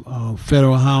a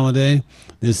federal holiday.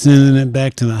 They're sending it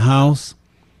back to the House.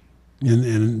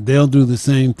 And they'll do the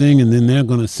same thing, and then they're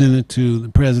going to send it to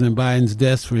President Biden's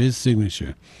desk for his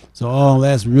signature. So all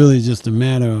that's really just a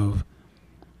matter of,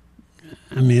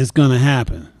 I mean, it's going to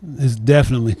happen. It's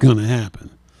definitely going to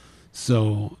happen.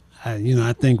 So,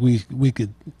 I think we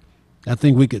could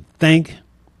thank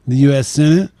the U.S.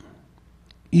 Senate,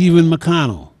 even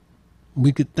McConnell.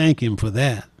 We could thank him for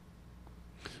that.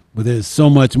 But there's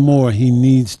so much more he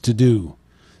needs to do,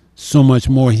 so much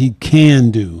more he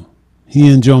can do. He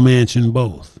and Joe Manchin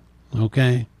both,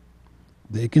 okay?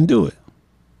 They can do it.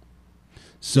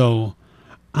 So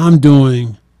I'm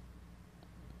doing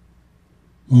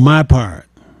my part.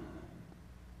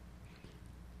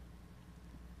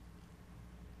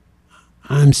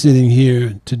 I'm sitting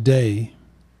here today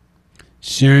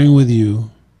sharing with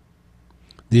you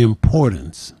the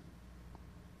importance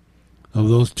of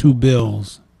those two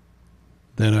bills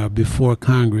that are before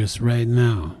Congress right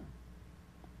now.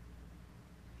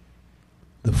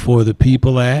 The For the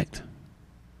People Act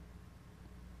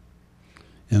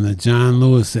and the John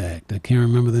Lewis Act. I can't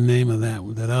remember the name of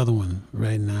that other one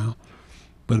right now.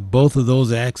 But both of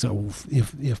those acts, are,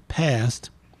 if passed,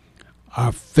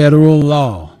 are federal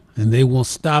law, and they will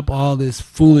stop all this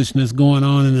foolishness going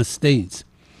on in the states.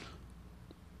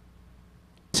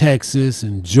 Texas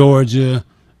and Georgia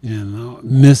and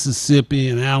Mississippi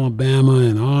and Alabama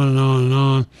and on and on and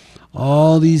on.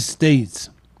 All these states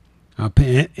are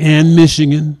and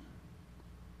Michigan.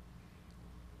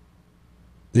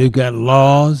 They've got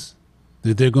laws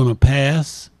that they're going to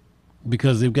pass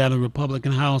because they've got a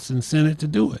Republican House and Senate to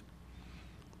do it.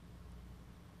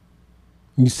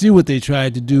 You see what they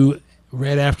tried to do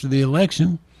right after the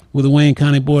election with the Wayne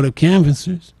County Board of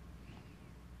Canvassers.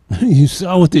 You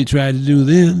saw what they tried to do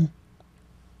then.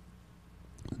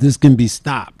 This can be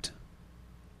stopped.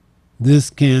 This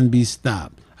can be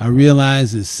stopped. I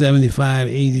realize it's 75,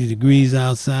 80 degrees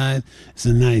outside. It's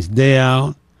a nice day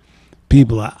out.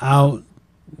 People are out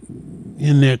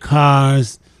in their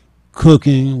cars,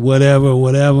 cooking, whatever.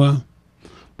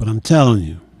 But I'm telling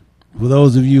you, for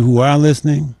those of you who are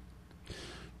listening,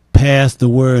 pass the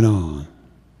word on.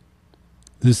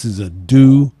 This is a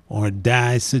do or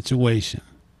die situation.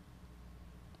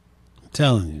 I'm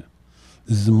telling you,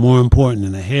 this is more important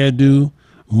than a hairdo,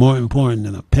 more important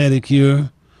than a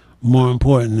pedicure, more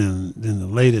important than the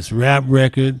latest rap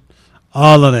record,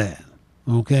 all of that,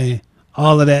 okay?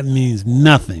 All of that means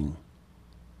nothing.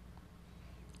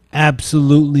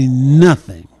 Absolutely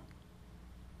nothing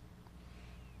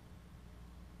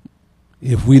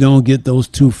if we don't get those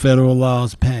two federal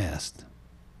laws passed.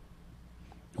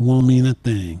 It won't mean a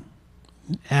thing.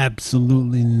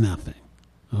 Absolutely nothing.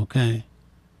 Okay?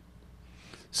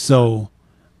 So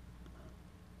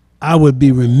I would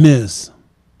be remiss,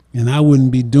 and I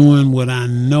wouldn't be doing what I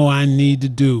know I need to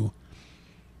do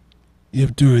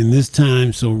if during this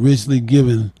time so richly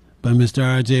given by Mr.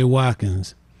 R.J.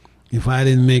 Watkins, if I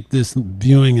didn't make this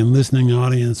viewing and listening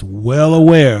audience well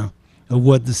aware of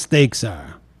what the stakes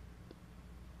are.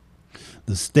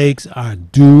 The stakes are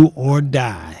do or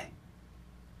die.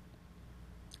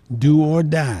 Do or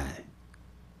die.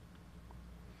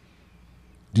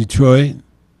 Detroit,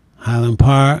 Highland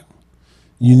Park,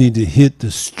 you need to hit the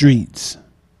streets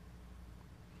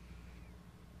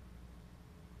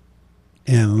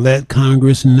and let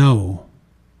Congress know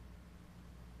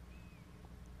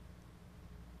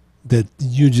that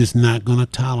you're just not going to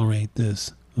tolerate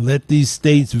this. Let these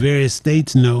states, various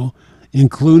states know,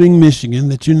 including Michigan,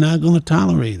 that you're not going to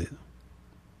tolerate it.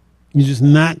 You're just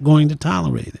not going to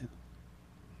tolerate it.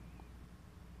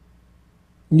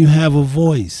 You have a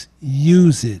voice.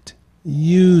 Use it.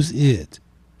 Use it.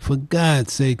 For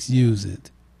God's sakes, use it.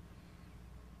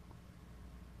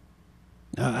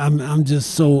 I'm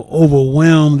just so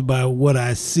overwhelmed by what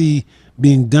I see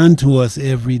being done to us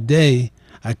every day.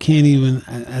 I can't even,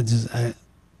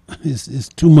 it's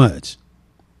too much,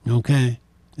 okay?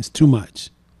 It's too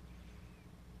much.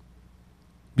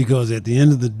 Because at the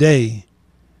end of the day,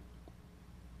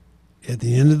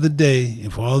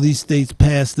 if all these states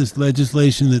pass this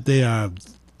legislation that they are,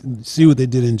 see what they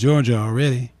did in Georgia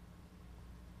already,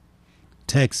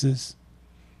 Texas,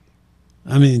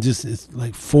 I mean, just it's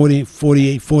like 40,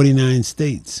 48, 49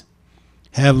 states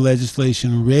have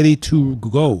legislation ready to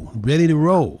go, ready to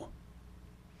roll.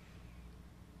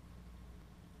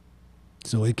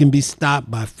 So it can be stopped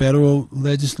by federal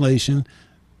legislation.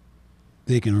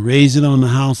 They can raise it on the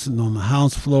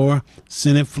House floor,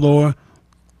 Senate floor.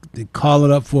 They call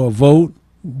it up for a vote.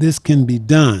 This can be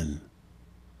done.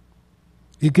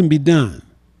 It can be done.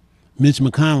 Mitch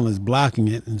McConnell is blocking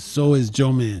it, and so is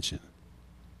Joe Manchin.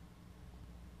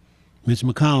 Mitch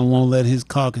McConnell won't let his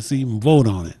caucus even vote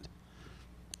on it.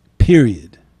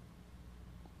 Period.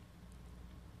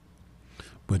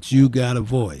 But you got a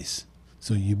voice,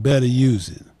 so you better use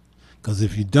it. Because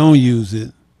if you don't use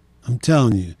it, I'm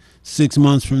telling you, 6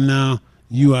 months from now,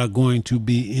 you are going to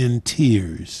be in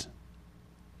tears.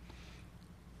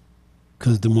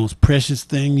 Because the most precious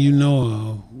thing you know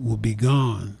of will be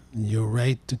gone. Your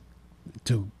right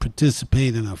to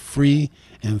participate in a free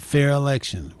and fair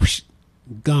election. Whoosh,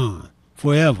 gone.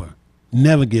 Forever.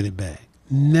 Never get it back.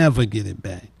 Never get it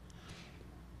back.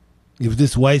 If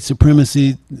this white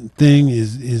supremacy thing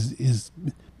is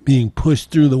being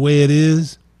pushed through the way it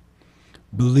is,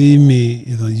 believe me,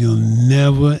 you'll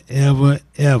never, ever,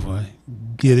 ever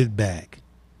get it back.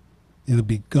 It'll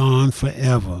be gone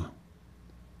forever.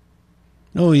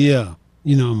 Oh, yeah.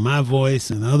 you know, my voice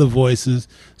and other voices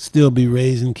still be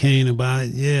raising Cain about it.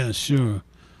 Yeah, sure.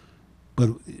 But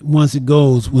once it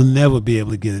goes, we'll never be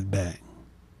able to get it back.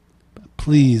 But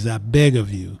please, I beg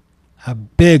of you,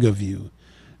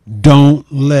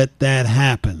 don't let that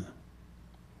happen.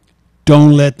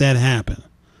 Don't let that happen.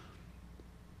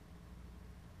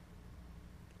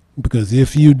 Because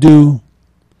if you do,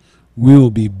 we will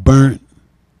be burnt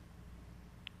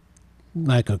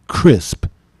like a crisp.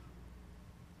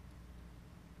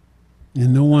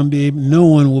 And no one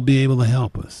will be able to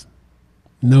help us.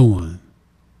 No one.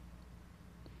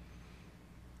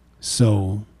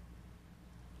 So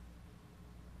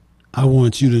I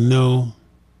want you to know,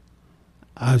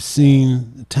 I've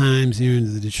seen times here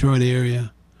in the Detroit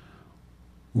area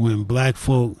when black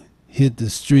folk hit the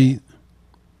street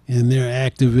and their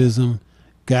activism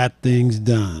got things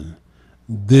done.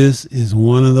 This is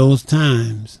one of those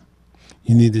times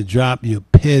you need to drop your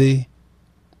petty,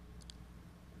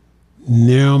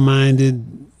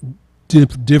 narrow-minded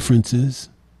differences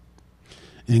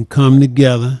and come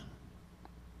together.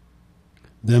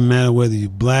 Doesn't matter whether you're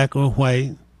black or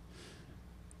white.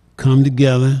 Come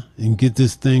together and get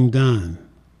this thing done.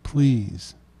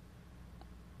 Please.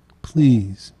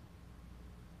 Please.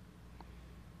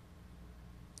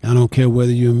 I don't care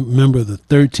whether you're a member of the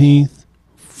 13th,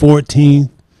 14th.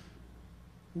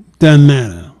 Doesn't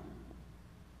matter.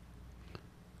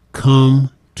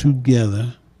 Come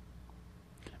together.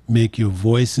 Make your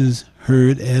voices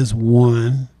heard as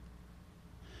one.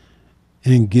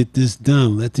 And get this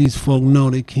done. Let these folk know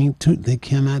they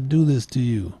cannot do this to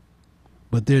you.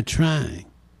 But they're trying.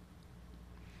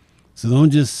 So don't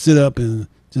just sit up and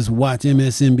just watch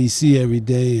MSNBC every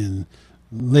day and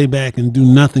lay back and do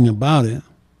nothing about it.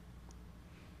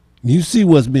 You see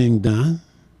what's being done.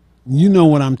 You know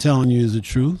what I'm telling you is the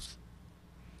truth.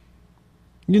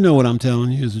 You know what I'm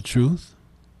telling you is the truth.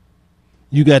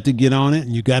 You got to get on it,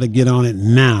 and you got to get on it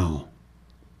now.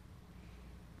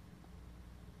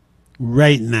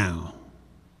 Right now.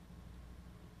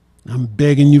 I'm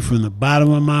begging you from the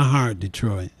bottom of my heart,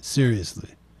 Detroit. Seriously.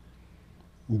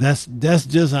 That's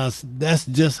just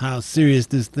how serious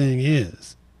this thing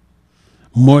is.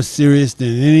 More serious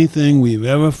than anything we've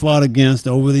ever fought against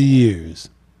over the years.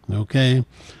 Okay?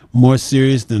 More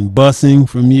serious than busing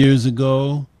from years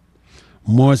ago.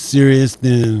 More serious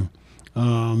than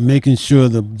making sure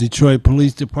the Detroit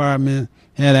Police Department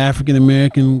had African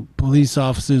American police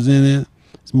officers in it.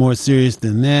 It's more serious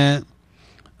than that.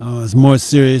 It's more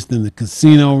serious than the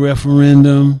casino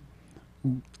referendum.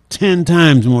 10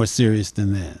 times more serious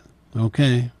than that.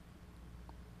 Okay?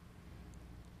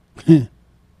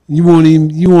 You won't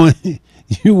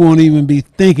even be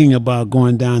thinking about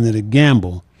going down there to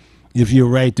gamble if your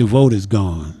right to vote is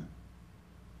gone.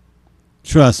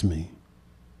 Trust me.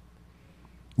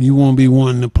 You won't be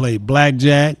wanting to play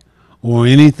blackjack or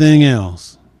anything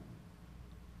else.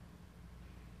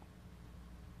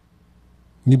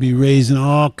 You'll be raising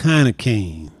all kind of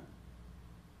cane.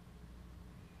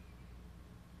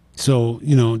 So,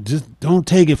 just don't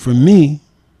take it from me.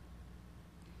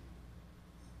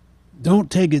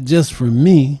 Don't take it just from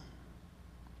me.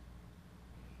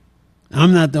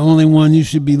 I'm not the only one you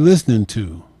should be listening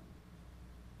to.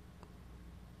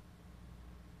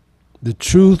 The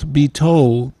truth be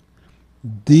told,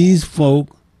 these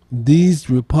folk, these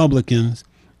Republicans,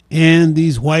 and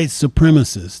these white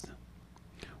supremacists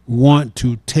want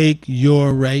to take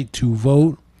your right to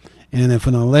vote, and if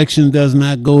an election does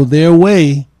not go their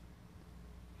way,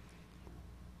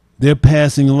 they're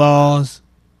passing laws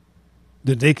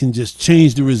that they can just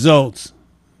change the results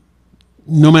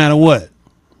no matter what.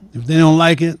 If they don't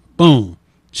like it, boom,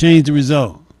 change the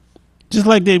result. Just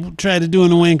like they tried to do in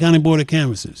the Wayne County Board of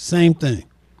Canvassers. Same thing.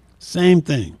 Same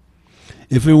thing.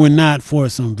 If it were not for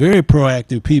some very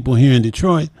proactive people here in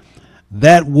Detroit,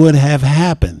 that would have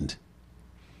happened.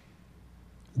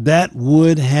 That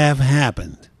would have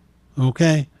happened.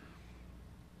 Okay?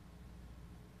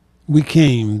 We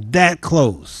came that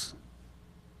close.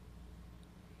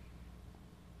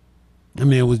 I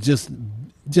mean, it was just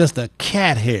a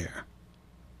cat hair.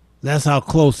 That's how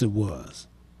close it was.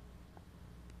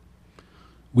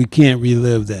 We can't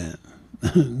relive that.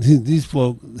 These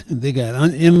folk, they got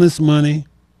endless money.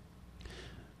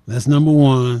 That's number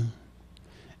one.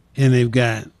 And they've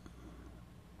got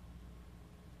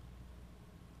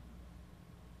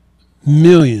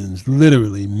millions,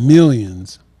 literally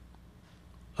millions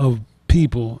of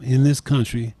people in this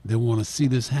country that want to see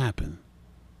this happen.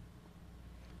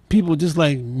 People just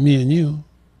like me and you,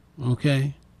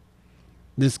 okay?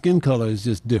 Their skin color is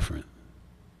just different.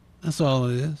 That's all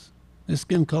it is. Their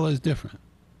skin color is different.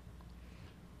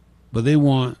 But they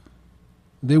want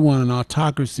They want an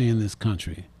autocracy in this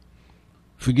country.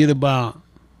 Forget about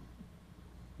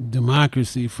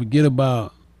democracy. Forget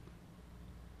about,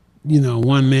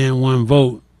 one man, one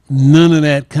vote. None of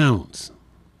that counts.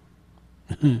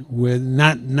 We're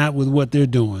not with what they're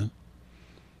doing.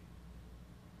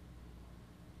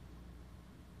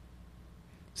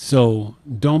 So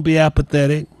don't be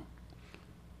apathetic.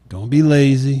 Don't be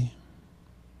lazy.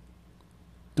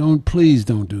 Please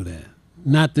don't do that.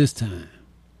 Not this time.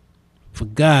 For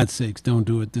God's sakes, don't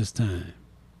do it this time.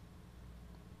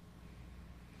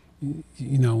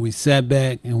 We sat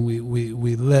back and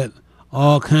we let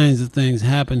all kinds of things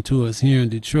happen to us here in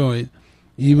Detroit,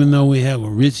 even though we have a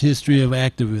rich history of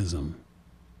activism.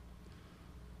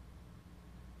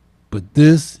 But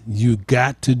this you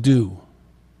got to do.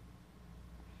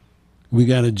 We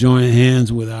got to join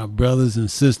hands with our brothers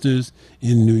and sisters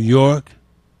in New York,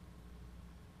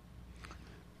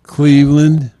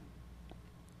 Cleveland,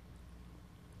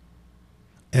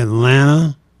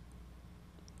 Atlanta,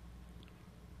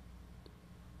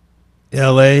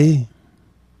 LA,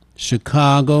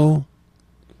 Chicago,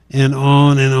 and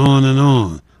on and on and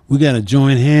on. We got to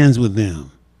join hands with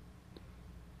them.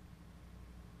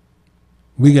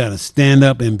 We got to stand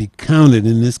up and be counted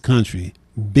in this country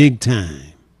big time.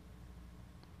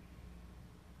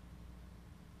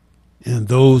 And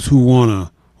those who want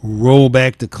to roll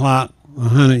back the clock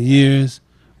 100 years,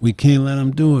 we can't let them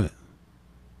do it.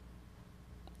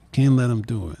 Can't let them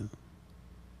do it.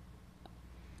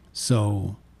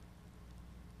 So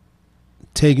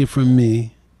take it from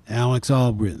me, Alex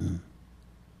Albritton.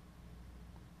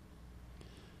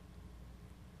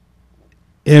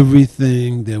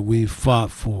 Everything that we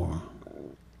fought for,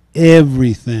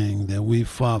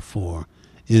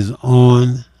 is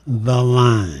on the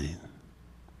line.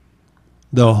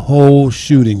 The whole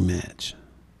shooting match.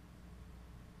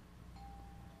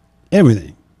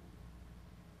 Everything.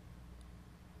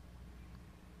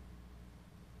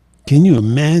 Can you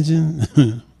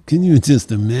imagine? Can you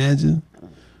just imagine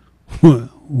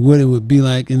what it would be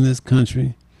like in this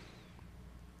country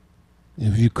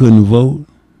if you couldn't vote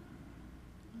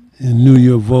and knew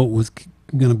your vote was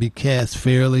going to be cast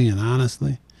fairly and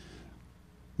honestly?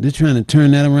 They're trying to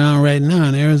turn that around right now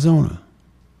in Arizona.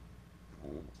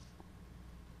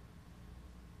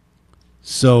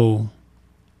 So,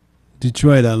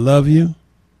 Detroit, I love you.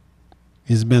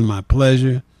 It's been my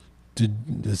pleasure to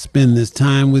spend this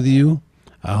time with you.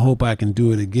 I hope I can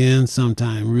do it again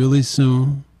sometime really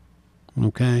soon.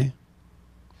 Okay?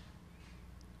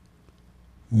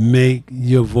 Make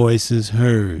your voices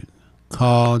heard.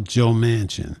 Call Joe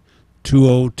Manchin,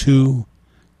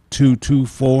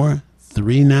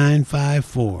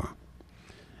 202-224-3954.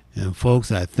 And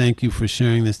folks, I thank you for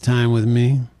sharing this time with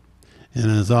me. And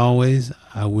as always,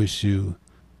 I wish you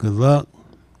good luck,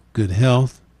 good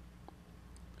health,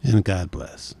 and God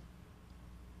bless.